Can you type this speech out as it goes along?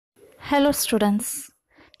Hello students.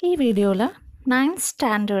 ഈ വീഡിയോയിൽ 9th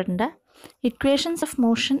സ്റ്റാൻഡേർഡിൻ്റെ equations of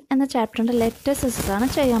motion എന്ന ചാപ്റ്ററിൻ്റെ ലെറ്റേഴ്സ് ആണ്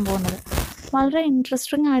ചെയ്യാൻ പോകുന്നത്. വളരെ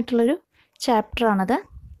ഇൻട്രസ്റ്റിംഗ് ആയിട്ടുള്ളൊരു ചാപ്റ്ററാണത്.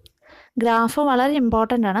 ഗ്രാഫ് വളരെ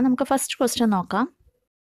ഇമ്പോർട്ടൻ്റ് ആണ്. നമുക്ക് ഫസ്റ്റ് ക്വസ്റ്റ്യൻ നോക്കാം.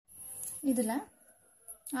 ഇതിൽ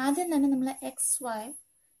ആദ്യം തന്നെ നമ്മൾ എക്സ് വൈ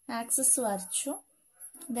ആക്സിസ് വരച്ചു.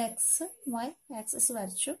 ഇത് എക്സ് വൈ ആക്സിസ്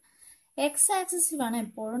വരച്ചു. എക്സ് ആക്സിസിൽ വേണം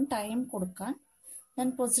എപ്പോഴും ടൈം കൊടുക്കാൻ.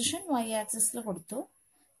 ദെൻ പൊസിഷൻ വൈ ആക്സിസിൽ കൊടുത്തു.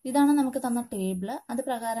 ഇതാണ് നമുക്ക് തന്ന ടേബിള്. അത്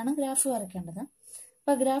പ്രകാരമാണ് ഗ്രാഫ് വരയ്ക്കേണ്ടത്.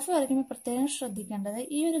 അപ്പോൾ ഗ്രാഫ് വരയ്ക്കുമ്പോൾ പ്രത്യേകം ശ്രദ്ധിക്കേണ്ടത്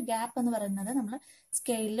ഈ ഒരു ഗ്യാപ്പ് എന്ന് പറയുന്നത് നമ്മൾ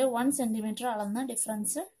സ്കെയിലിൽ 1 സെന്റിമീറ്റർ അളന്ന്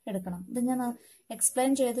ഡിഫറൻസ് എടുക്കണം. ഇത് ഞാൻ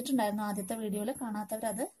എക്സ്പ്ലെയിൻ ചെയ്തിട്ടുണ്ടായിരുന്നു ആദ്യത്തെ വീഡിയോയിൽ.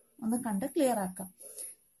 കാണാത്തവരത് ഒന്ന് കണ്ട് ക്ലിയർ ആക്കാം.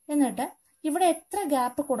 എന്നിട്ട് ഇവിടെ എത്ര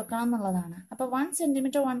ഗ്യാപ്പ് കൊടുക്കണം എന്നുള്ളതാണ്. അപ്പോൾ 1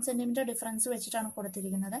 സെന്റിമീറ്റർ ഡിഫറൻസ് വെച്ചിട്ടാണ്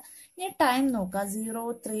കൊടുത്തിരിക്കുന്നത്. ഇനി ടൈം നോക്കുക. 0,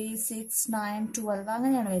 3, 6, 9, 12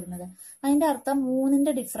 അങ്ങനെയാണ് വരുന്നത്. അതിന്റെ അർത്ഥം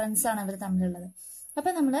 3ന്റെ ഡിഫറൻസ് ആണ് ഇവർ തമ്മിലുള്ളത്. അപ്പൊ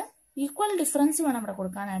നമ്മൾ ഈക്വൽ ഡിഫറൻസ് വേണം ഇവിടെ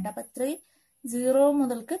കൊടുക്കാനായിട്ട്. അപ്പൊ 3 0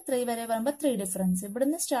 മുതൽക്ക് 3 വരെ വരുമ്പോൾ 3 ഡിഫറൻസ്.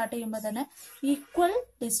 ഇവിടുന്ന് സ്റ്റാർട്ട് ചെയ്യുമ്പോൾ തന്നെ ഈക്വൽ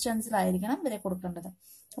ഡിസ്റ്റൻസിലായിരിക്കണം ഇവരെ കൊടുക്കേണ്ടത്.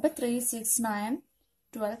 അപ്പൊ 3, 6, 9,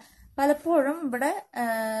 12 പലപ്പോഴും ഇവിടെ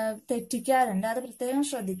തെറ്റിക്കാറുണ്ട്. അത് പ്രത്യേകം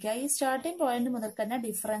ശ്രദ്ധിക്കുക. ഈ സ്റ്റാർട്ടിംഗ് പോയിന്റ് മുതൽ തന്നെ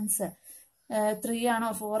ഡിഫറൻസ് 3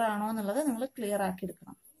 ആണോ 4 ആണോ എന്നുള്ളത് നിങ്ങൾ ക്ലിയർ ആക്കി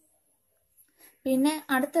എടുക്കണം. പിന്നെ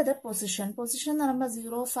അടുത്തത് പൊസിഷൻ. പൊസിഷൻ എന്ന് പറയുമ്പോൾ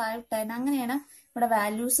 0, 5, 10 അങ്ങനെയാണ് ഇവിടെ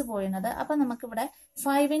വാല്യൂസ് പോയുന്നത്. അപ്പൊ നമുക്ക് ഇവിടെ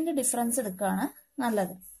 5ന്റെ ഡിഫറൻസ് എടുക്കുകയാണ്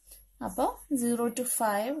നല്ലത്. അപ്പോൾ 0 to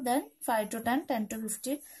 5, then 5 to 10, 10 to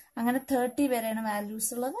 15 അങ്ങനെ 30 വരെയാണ് വാല്യൂസ്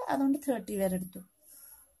ഉള്ളത്. അതുകൊണ്ട് 30 വരെ എടുത്തു.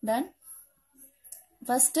 ദെൻ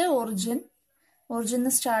ഫസ്റ്റ് ഒറിജിൻ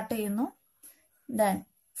സ്റ്റാർട്ട് ചെയ്യുന്നു. ദെൻ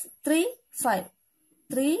 3, 5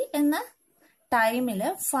 3 എന്ന ടൈമില്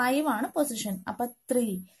 5 ആണ് പൊസിഷൻ. അപ്പൊ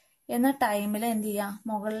 3 എന്ന ടൈമിൽ എന്ത് ചെയ്യാം,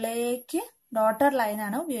 മുകളിലേക്ക് ഡോട്ടർ ലൈൻ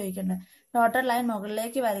ആണ് ഉപയോഗിക്കേണ്ടത്. ഡോട്ടർ ലൈൻ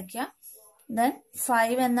മുകളിലേക്ക് വരയ്ക്കുക. ദെൻ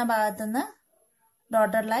 5 എന്ന ഭാഗത്തുനിന്ന്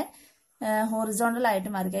ഡോട്ടർ ലൈൻ ഹൊറിസോണ്ടൽ ആയിട്ട്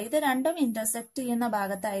വരയ്ക്കുക. ഇത് രണ്ടും ഇന്റർസെക്ട് ചെയ്യുന്ന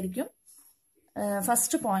ഭാഗത്തായിരിക്കും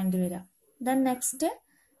ഫസ്റ്റ് പോയിന്റ് വരിക. ദെൻ നെക്സ്റ്റ്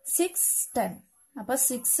 6, 10 അപ്പൊ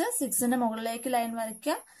 6ന്റെ മുകളിലേക്ക് ലൈൻ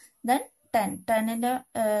വരയ്ക്കുക. ദെൻ 10ന്റെ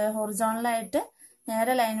ഹൊറിസോണ്ടലായിട്ട്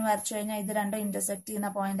നേരെ ലൈൻ വരച്ചു കഴിഞ്ഞാൽ ഇത് രണ്ടും ഇന്റർസെക്ട്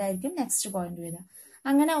ചെയ്യുന്ന പോയിന്റ് ആയിരിക്കും നെക്സ്റ്റ് പോയിന്റ് വരിക.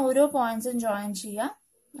 അങ്ങനെ ഓരോ പോയിന്റ്സും ജോയിൻ ചെയ്യാം.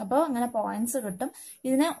 അപ്പോൾ അങ്ങനെ പോയിന്റ്സ് കിട്ടും.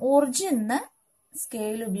 ഇതിനെ ഒറിജിന്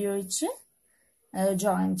സ്കെയിൽ ഉപയോഗിച്ച്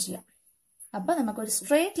ജോയിൻ ചെയ്യാം. അപ്പൊ നമുക്കൊരു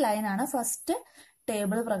സ്ട്രെയിറ്റ് ലൈൻ ആണ് ഫസ്റ്റ്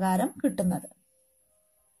ടേബിൾ പ്രകാരം കിട്ടുന്നത്.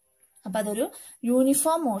 അപ്പൊ അതൊരു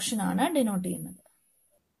യൂണിഫോം മോഷൻ ആണ് ഡിനോട്ട് ചെയ്യുന്നത്.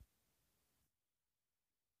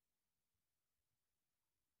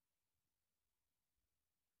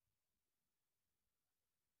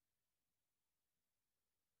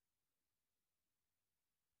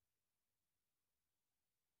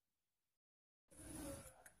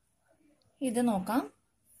 ഇത് നോക്കാം.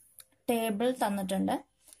 ടേബിൾ തന്നിട്ടുണ്ട്.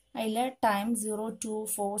 അതിൽ ടൈം 0, 2,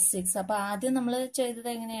 4, 6. അപ്പൊ ആദ്യം നമ്മൾ ചെയ്തത്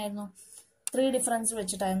എങ്ങനെയായിരുന്നു? 3 ഡിഫറൻസ്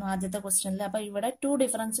വെച്ചിട്ടായിരുന്നു ആദ്യത്തെ ക്വസ്റ്റ്യനിൽ. അപ്പൊ ഇവിടെ 2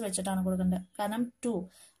 ഡിഫറൻസ് വെച്ചിട്ടാണ് കൊടുക്കേണ്ടത്. കാരണം 2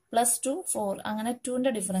 + 2 4 അങ്ങനെ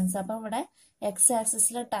 2ന്റെ ഡിഫറൻസ്. അപ്പൊ ഇവിടെ എക്സ്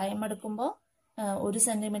ആക്സിസിൽ ടൈം എടുക്കുമ്പോൾ 1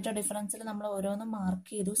 സെന്റിമീറ്റർ ഡിഫറൻസിൽ നമ്മൾ ഓരോന്നും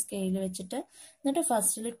മാർക്ക് ചെയ്തു സ്കെയിൽ വെച്ചിട്ട്. എന്നിട്ട്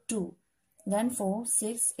ഫസ്റ്റിൽ 2, ദെൻ 4,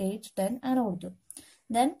 6, 8, 10 അങ്ങനെ കൊടുത്തു.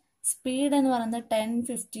 ദെൻ സ്പീഡ് എന്ന് പറയുന്നത് 10,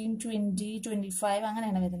 15, 20, 25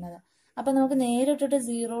 അങ്ങനെയാണ് വരുന്നത്. അപ്പൊ നമുക്ക് നേരിട്ടിട്ട്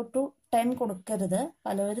 0 to 10 കൊടുക്കരുത്.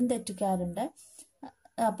 പലവരും തെറ്റിക്കാറുണ്ട്.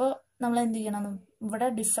 അപ്പോൾ നമ്മൾ എന്ത് ചെയ്യണം? ഇവിടെ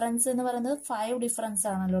ഡിഫറൻസ് എന്ന് പറയുന്നത് 5 ഡിഫറൻസ്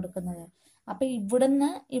ആണല്ലോ എടുക്കുന്നത്. അപ്പൊ ഇവിടുന്ന്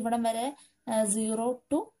ഇവിടം വരെ 0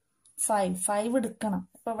 to 5 എടുക്കണം.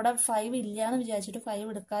 ഇപ്പൊ ഇവിടെ 5 ഇല്ല എന്ന് വിചാരിച്ചിട്ട് 5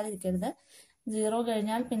 എടുക്കാതിരിക്കരുത്. 0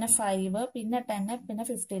 കഴിഞ്ഞാൽ പിന്നെ 5, പിന്നെ 10, പിന്നെ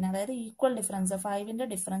 15. അതായത് ഈക്വൽ ഡിഫറൻസ് 5ന്റെ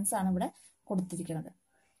ഡിഫറൻസ് ആണ് ഇവിടെ കൊടുത്തിരിക്കുന്നത്.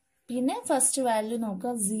 പിന്നെ ഫസ്റ്റ് വാല്യൂ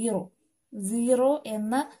നോക്കുക. 0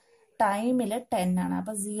 എന്ന ടൈമില് 10 ആണ്.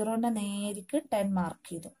 അപ്പൊ 0ന്റെ നേരിക്ക് 10 മാർക്ക്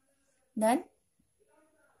ചെയ്തു. ദെൻ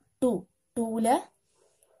 2ല്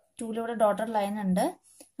ഇവിടെ ഡോട്ടർ ലൈൻ ഉണ്ട്.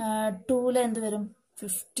 2ല് എന്ത് വരും?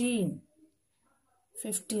 15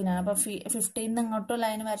 ആണ്. അപ്പൊ 15 ഇങ്ങോട്ടും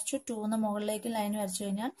ലൈൻ വരച്ചു. 2ന്ന് മുകളിലേക്ക് ലൈൻ വരച്ചു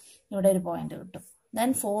കഴിഞ്ഞാൽ ഇവിടെ ഒരു പോയിന്റ് കിട്ടും. Then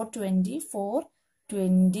 4, 20, 4,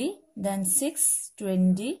 20, then 6,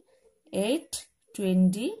 20, 8,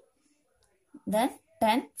 20, then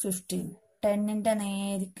 10, 15. 10ന്റെ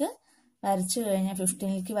നേരിക്ക് വരച്ചു കഴിഞ്ഞാൽ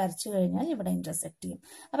 15ലേക്ക് വരച്ചു കഴിഞ്ഞാൽ ഇവിടെ ഇന്റർസെക്ട് ചെയ്യും.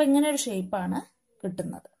 അപ്പൊ ഇങ്ങനെ ഒരു ഷേപ്പാണ്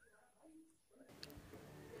കിട്ടുന്നത്.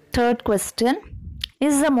 Third question.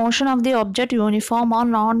 Is the motion of the object uniform or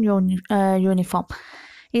non uniform?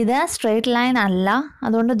 ഇത് സ്ട്രെയിറ്റ് ലൈൻ അല്ല,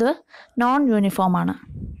 അതുകൊണ്ട് ഇത് നോൺ യൂണിഫോം ആണ്.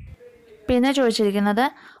 പിന്നെ ചോദിച്ചിരിക്കുന്നത്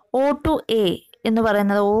O to A എന്ന്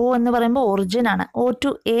പറയുന്നത്, O എന്ന് പറയുമ്പോൾ ഒറിജിൻ ആണ്. O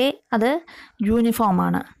to A അത് യൂണിഫോം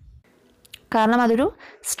ആണ്. കാരണം അതൊരു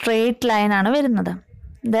സ്ട്രെയിറ്റ് ലൈൻ ആണ് വരുന്നത്.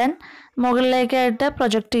 ദെൻ മുകളിലേക്കായിട്ട്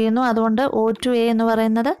പ്രൊജക്റ്റ് ചെയ്യുന്നു. അതുകൊണ്ട് O(A) എന്ന്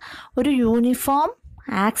പറയുന്നത് ഒരു യൂണിഫോം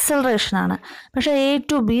ആക്സലറേഷനാണ്. പക്ഷേ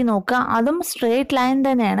A(B) നോക്കുക, അതും സ്ട്രെയിറ്റ് ലൈൻ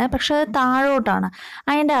തന്നെയാണ്, പക്ഷെ അത് താഴോട്ടാണ്.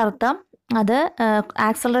 അതിൻ്റെ അർത്ഥം അത്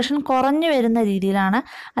ആക്സലറേഷൻ കുറഞ്ഞു വരുന്ന രീതിയിലാണ്.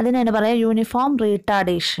 അതിനാണ് പറയുക uniform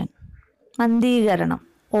റീട്ടാർഡേഷൻ, മന്ദീകരണം.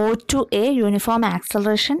 O(A) uniform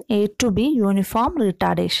acceleration, A(B) uniform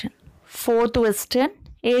റീട്ടാർഡേഷൻ. Fourth question,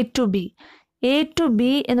 A(B)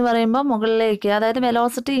 എന്ന് പറയുമ്പോൾ മുകളിലേക്ക്, അതായത്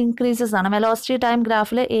വെലോസിറ്റി ഇൻക്രീസസ് ആണ്. വെലോസിറ്റി ടൈം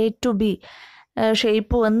ഗ്രാഫിൽ A(B)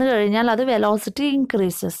 ഷേപ്പ് വന്നു കഴിഞ്ഞാൽ അത് വെലോസിറ്റി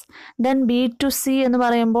ഇൻക്രീസസ്. ദെൻ B(C) എന്ന്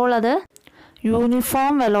പറയുമ്പോൾ അത്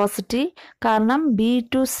യൂണിഫോം വെലോസിറ്റി, കാരണം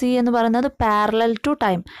B(C) എന്ന് പറയുന്നത് പാരലൽ ടു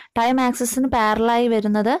ടൈം ആക്സിസിന് പാരലായി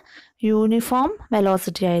വരുന്നത് യൂണിഫോം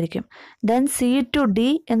വെലോസിറ്റി ആയിരിക്കും. ദെൻ C(D)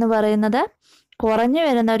 എന്ന് പറയുന്നത് കുറഞ്ഞു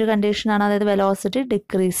വരുന്ന ഒരു കണ്ടീഷനാണ്, അതായത് വെലോസിറ്റി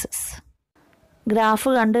ഡിക്രീസസ്. ഗ്രാഫ്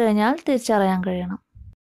കണ്ടു കഴിഞ്ഞാൽ തിരിച്ചറിയാൻ കഴിയണം.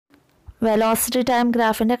 വെലോസിറ്റി ടൈം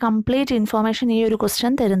ഗ്രാഫിൻ്റെ കംപ്ലീറ്റ് ഇൻഫോർമേഷൻ ഈ ഒരു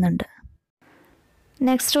ക്വസ്റ്റ്യൻ തരുന്നുണ്ട്.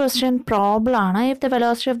 നെക്സ്റ്റ് ക്വസ്റ്റ്യൻ പ്രോബ്ലം ആണ്. If the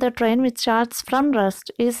velocity of the train which starts from rest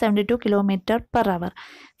is 72 km/h.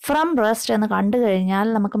 From rest എന്ന് കണ്ടു കഴിഞ്ഞാൽ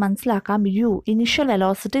നമുക്ക് മനസ്സിലാക്കാം U ഇനിഷ്യൽ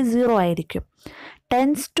വെലോസിറ്റി 0 ആയിരിക്കും.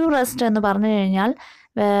 ടെൻസ് ടു റെസ്റ്റ് എന്ന് പറഞ്ഞു കഴിഞ്ഞാൽ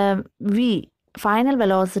V ഫൈനൽ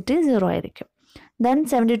വെലോസിറ്റി 0 ആയിരിക്കും. ദെൻ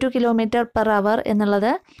 72 km/h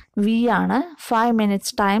എന്നുള്ളത് V ആണ്. 5 minutes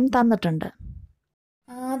ടൈം തന്നിട്ടുണ്ട്.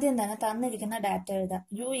 ആദ്യം തന്നെ തന്നിരിക്കുന്ന ഡാറ്റ എഴുതാം.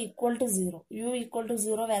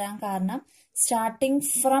 U=0 വരാൻ കാരണം സ്റ്റാർട്ടിങ്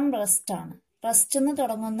ഫ്രം റെസ്റ്റ് ആണ്. റെസ്റ്റ് എന്ന്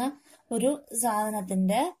തുടങ്ങുന്ന ഒരു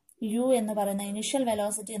സാധനത്തിന്റെ U എന്ന് പറയുന്ന ഇനിഷ്യൽ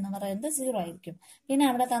വെലോസിറ്റി എന്ന് പറയുന്നത് 0 ആയിരിക്കും. പിന്നെ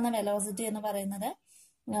അവിടെ തന്ന വെലോസിറ്റി എന്ന് പറയുന്നത്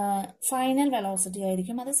ഫൈനൽ വെലോസിറ്റി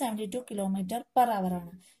ആയിരിക്കും. അത് 72 km/h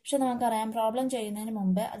ആണ്. പക്ഷെ നമുക്കറിയാം, പ്രോബ്ലം ചെയ്യുന്നതിന്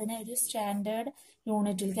മുമ്പ് അതിനെ ഒരു സ്റ്റാൻഡേർഡ്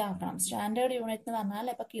യൂണിറ്റിലേക്ക് ആക്കണം. സ്റ്റാൻഡേർഡ് യൂണിറ്റ് എന്ന് പറഞ്ഞാൽ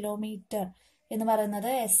ഇപ്പൊ കിലോമീറ്റർ എന്ന് പറയുന്നത്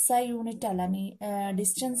SI യൂണിറ്റ് അല്ല,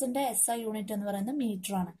 ഡിസ്റ്റൻസിന്റെ SI യൂണിറ്റ് എന്ന് പറയുന്നത്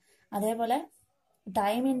മീറ്റർ ആണ്. അതേപോലെ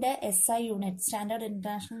ടൈമിന്റെ SI unit, standard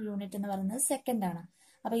international unit എന്ന് പറയുന്നത് സെക്കൻഡ് ആണ്.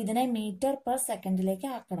 അപ്പൊ ഇതിനെ മീറ്റർ പെർ സെക്കൻഡിലേക്ക്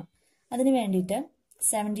ആക്കണം. അതിന് വേണ്ടിയിട്ട്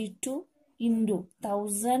 72 ×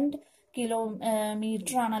 1000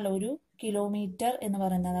 കിലോമീറ്റർ ആണല്ലോ ഒരു കിലോമീറ്റർ എന്ന്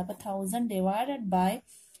പറയുന്നത്. അപ്പൊ 1000 ഡിവൈഡഡ് ബൈ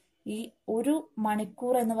ഈ ഒരു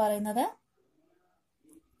മണിക്കൂർ എന്ന് പറയുന്നത്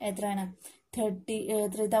എത്രയാണ്?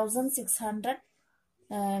 3600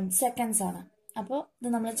 സെക്കൻഡ്സ് ആണ്. അപ്പോൾ ഇത്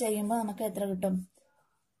നമ്മൾ ചെയ്യുമ്പോൾ നമുക്ക് എത്ര കിട്ടും?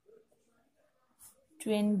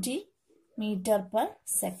 20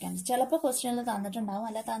 m/s. ചിലപ്പോൾ ക്വസ്റ്റ്യനിൽ തന്നിട്ടുണ്ടാവും,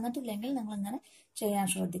 അല്ല തന്നിട്ടില്ലെങ്കിൽ നിങ്ങൾ ഇങ്ങനെ ചെയ്യാൻ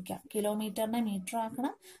ശ്രദ്ധിക്കുക. കിലോമീറ്ററിനെ മീറ്റർ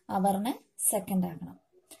ആക്കണം, അവറിനെ സെക്കൻഡ് ആക്കണം.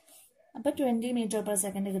 അപ്പൊ 20 m/s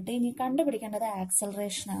കിട്ടി. ഇനി കണ്ടുപിടിക്കേണ്ടത്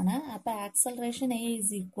ആക്സലറേഷൻ ആണ്. അപ്പൊ ആക്സലറേഷൻ A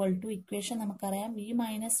 = ഇക്വേഷൻ നമുക്കറിയാം V -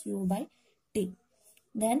 U/T.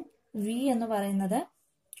 ദെൻ V എന്ന് പറയുന്നത്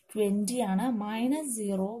 20 ആണ്.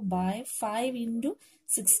 -0/5 ×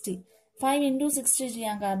 60. 5 × 60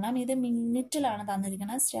 ചെയ്യാൻ കാരണം ഇത് മിനിറ്റിലാണ്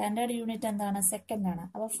തന്നിരിക്കുന്നത്. സ്റ്റാൻഡേർഡ് യൂണിറ്റ് എന്താണ്? സെക്കൻഡ് ആണ്.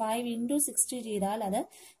 അപ്പൊ 5 × 60 ചെയ്താൽ അത്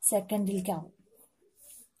സെക്കൻഡിലേക്ക് ആവും.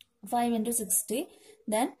 5 × 60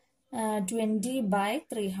 ദെൻ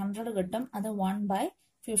 20/300 കിട്ടും. അത്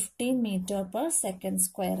 1/15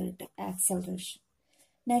 m/s² കിട്ടും ആക്സലറേഷൻ.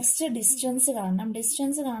 നെക്സ്റ്റ് ഡിസ്റ്റൻസ് കാണണം.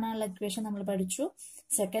 ഡിസ്റ്റൻസ് കാണാനുള്ള ഇക്വേഷൻ നമ്മൾ പഠിച്ചു.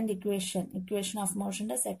 Second equation of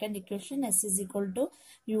മോഷന്റെ second equation S =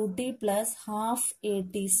 ut + ½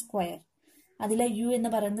 at². അതിലെ U എന്ന്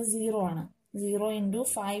പറയുന്നത് 0 ആണ്. 0 ×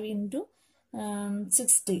 5 ×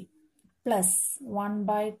 60 പ്ലസ്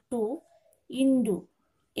 1/2 ×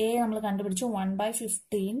 A നമ്മൾ കണ്ടുപിടിച്ചു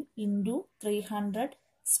 1/15 ×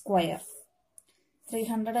 300².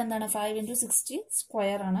 300 എന്താണ്? 5 ×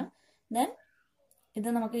 60² ആണ്. ദെൻ ഇത്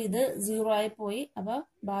നമുക്ക് ഇത് 0 ആയി പോയി. അപ്പൊ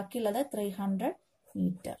ബാക്കിയുള്ളത് 300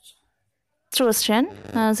 മീറ്റർ.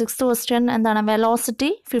 സിക്സ്ത് ക്വസ്റ്റ്യൻ എന്താണ്? Velocity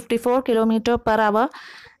 54 km/h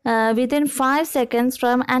within 5 seconds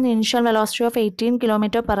from an initial velocity of 18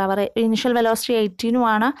 km/h. Initial velocity 18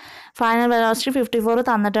 ആണ്, ഫൈനൽ വെലോസിറ്റി 54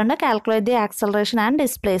 തന്നിട്ടുണ്ട്. Calculate the acceleration and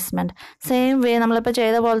displacement. Same way നമ്മളിപ്പോൾ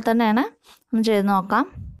ചെയ്ത പോലെ തന്നെയാണ്, ഒന്ന് ചെയ്ത് നോക്കാം.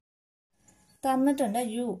 തന്നിട്ടുണ്ട്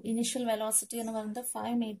U ഇനിഷ്യൽ വെലോസിറ്റി എന്ന് പറയുന്നത്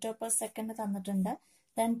 5 m/s തന്നിട്ടുണ്ട്.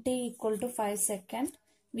 Then T = 5 second,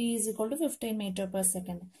 V = 15 m/s.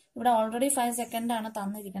 ഇവിടെ ഓൾറെഡി 5 സെക്കൻഡ് ആണ്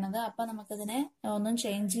തന്നിരിക്കുന്നത്. അപ്പൊ നമുക്കിതിനെ ഒന്നും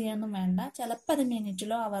ചേഞ്ച് ചെയ്യാനൊന്നും വേണ്ട. ചിലപ്പോൾ അത്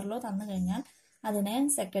മിനിറ്റിലോ അവറിലോ തന്നു കഴിഞ്ഞാൽ അതിനെ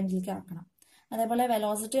സെക്കൻഡിലേക്ക് ആക്കണം. അതേപോലെ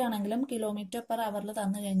വെലോസിറ്റി ആണെങ്കിലും km/h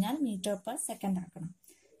തന്നു കഴിഞ്ഞാൽ m/s ആക്കണം.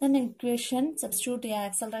 ദെൻ ഇക്വേഷൻ സബ്സ്റ്റിറ്റ്യൂട്ട് ചെയ്യുക.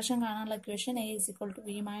 ആക്സലറേഷൻ കാണാനുള്ള equation A = V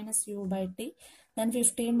 - U/T. Then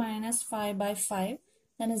 15 - 5/5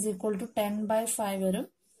 then is equal to 10/5 വരും.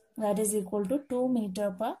 That is equal to 2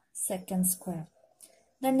 m/s².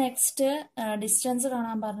 Then next distance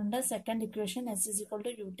കാണാൻ പറഞ്ഞിട്ടുണ്ട്. Second equation S =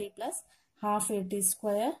 ut + ½ at².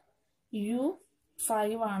 U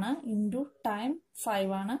 5 ആണ് ഇൻറ്റു ടൈം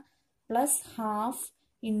 5 ആണ് പ്ലസ് ഹാഫ്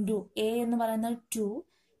ഇൻറ്റു എ എന്ന് പറയുന്നത് 2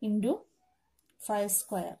 into 5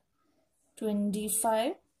 square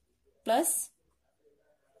 25 plus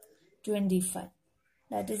 25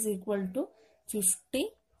 that is equal to 50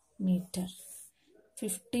 metre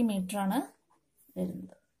 50 metre ആണ്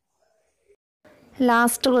വരുന്നത്.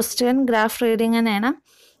 Last question graph reading തന്നെയാണ്.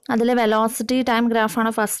 അതിൽ വെലോസിറ്റി ടൈം ഗ്രാഫാണ്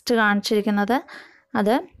ഫസ്റ്റ് കാണിച്ചിരിക്കുന്നത്.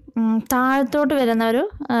 അത് താഴത്തോട്ട് വരുന്ന ഒരു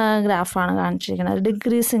ഗ്രാഫാണ് കാണിച്ചിരിക്കുന്നത്,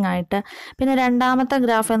 ഡിക്രീസിങ് ആയിട്ട്. പിന്നെ രണ്ടാമത്തെ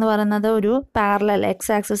ഗ്രാഫ് എന്ന് പറയുന്നത് ഒരു പാരലൽ,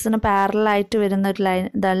 എക്സ് ആക്സിസിന് പാരലായിട്ട് വരുന്ന ഒരു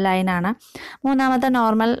ലൈനാണ്. മൂന്നാമത്തെ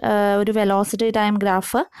നോർമൽ ഒരു വെലോസിറ്റി ടൈം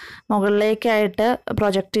ഗ്രാഫ് മുകളിലേക്കായിട്ട്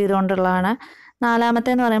പ്രൊജക്റ്റ് ചെയ്തുകൊണ്ടുള്ളതാണ്.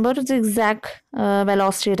 നാലാമത്തെ എന്ന് പറയുമ്പോൾ ഒരു സിഗ്സാഗ്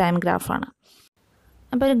വെലോസിറ്റി ടൈം ഗ്രാഫാണ്.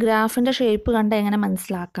 അപ്പോൾ ഒരു ഗ്രാഫിൻ്റെ ഷേപ്പ് കണ്ട് എങ്ങനെ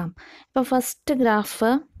മനസ്സിലാക്കാം? ഇപ്പോൾ ഫസ്റ്റ് ഗ്രാഫ്,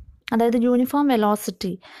 അതായത് യൂണിഫോം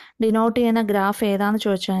വെലോസിറ്റി ഡിനോട്ട് ചെയ്യുന്ന ഗ്രാഫ് ഏതാണെന്ന്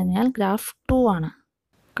ചോദിച്ചു കഴിഞ്ഞാൽ ഗ്രാഫ് 2 ആണ്.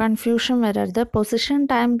 കൺഫ്യൂഷൻ വരരുത്. പൊസിഷൻ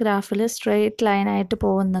ടൈം ഗ്രാഫിൽ സ്ട്രെയിറ്റ് ലൈനായിട്ട്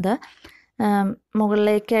പോകുന്നത്,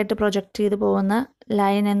 മുകളിലേക്കായിട്ട് പ്രൊജക്റ്റ് ചെയ്ത് പോകുന്ന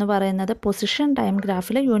ലൈൻ എന്ന് പറയുന്നത് പൊസിഷൻ ടൈം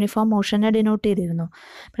ഗ്രാഫിൽ യൂണിഫോം മോഷനെ ഡിനോട്ട് ചെയ്തിരുന്നു.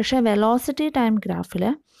 പക്ഷേ വെലോസിറ്റി ടൈം ഗ്രാഫിൽ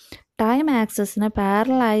ടൈം ആക്സിസിന്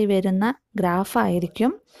പാരലായി വരുന്ന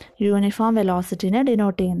ഗ്രാഫായിരിക്കും യൂണിഫോം വെലോസിറ്റിനെ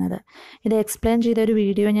ഡിനോട്ട് ചെയ്യുന്നത്. ഇത് എക്സ്പ്ലെയിൻ ചെയ്തൊരു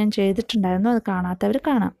വീഡിയോ ഞാൻ ചെയ്തിട്ടുണ്ടായിരുന്നു, അത് കാണാത്തവർ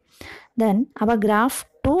കാണാം. അപ്പോൾ ഗ്രാഫ്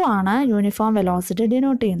 2 ആണ് യൂണിഫോം വെലോസിറ്റി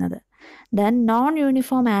ഡിനോട്ട് ചെയ്യുന്നത്. ദെൻ നോൺ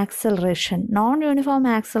യൂണിഫോം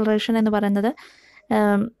ആക്സലറേഷൻ എന്ന് പറയുന്നത്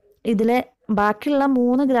ഇതിലെ ബാക്കിയുള്ള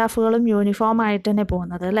 3 ഗ്രാഫുകളും യൂണിഫോം ആയിട്ട് തന്നെ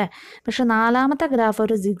പോകുന്നത് അല്ലേ. പക്ഷെ നാലാമത്തെ ഗ്രാഫ്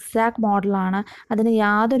ഒരു സിഗ്സാഗ് മോഡലാണ്. അതിന്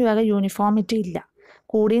യാതൊരു വക യൂണിഫോമിറ്റി ഇല്ല,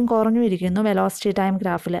 കൂടിയും കുറഞ്ഞും ഇരിക്കുന്നു വെലോസിറ്റി ടൈം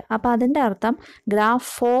ഗ്രാഫിൽ. അപ്പോൾ അതിൻ്റെ അർത്ഥം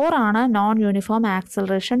ഗ്രാഫ് 4 ആണ് നോൺ യൂണിഫോം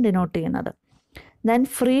ആക്സലറേഷൻ ഡിനോട്ട് ചെയ്യുന്നത്. ദെൻ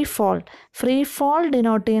ഫ്രീ ഫോൾ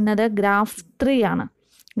ഡിനോട്ട് ചെയ്യുന്നത് ഗ്രാഫ് 3 ആണ്.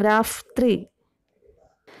 ഗ്രാഫ് 3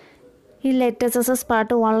 ഈ ലേറ്റസ്റ്റ് എസ്എസ്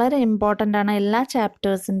പാർട്ട് വളരെ ഇമ്പോർട്ടൻ്റ് ആണ് എല്ലാ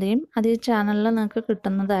ചാപ്റ്റേഴ്സിൻ്റെയും. അത് ഈ ചാനലിൽ നിങ്ങൾക്ക്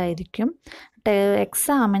കിട്ടുന്നതായിരിക്കും.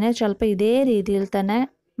 എക്സാമിന് ചിലപ്പോൾ ഇതേ രീതിയിൽ തന്നെ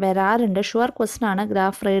വരാറുണ്ട്. ഷുവർ ക്വസ്റ്റ്യൻ ആണ്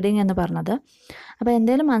ഗ്രാഫ് റീഡിങ് എന്ന് പറഞ്ഞത്. അപ്പോൾ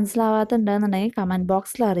എന്തെങ്കിലും മനസ്സിലാവാത്തുണ്ടെന്നുണ്ടെങ്കിൽ കമൻറ്റ്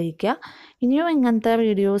ബോക്സിൽ അറിയിക്കുക. ഇനിയും ഇങ്ങനത്തെ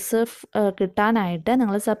വീഡിയോസ് കിട്ടാനായിട്ട്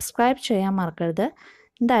നിങ്ങൾ സബ്സ്ക്രൈബ് ചെയ്യാൻ മറക്കരുത്.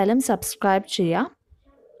 എന്തായാലും സബ്സ്ക്രൈബ് ചെയ്യുക.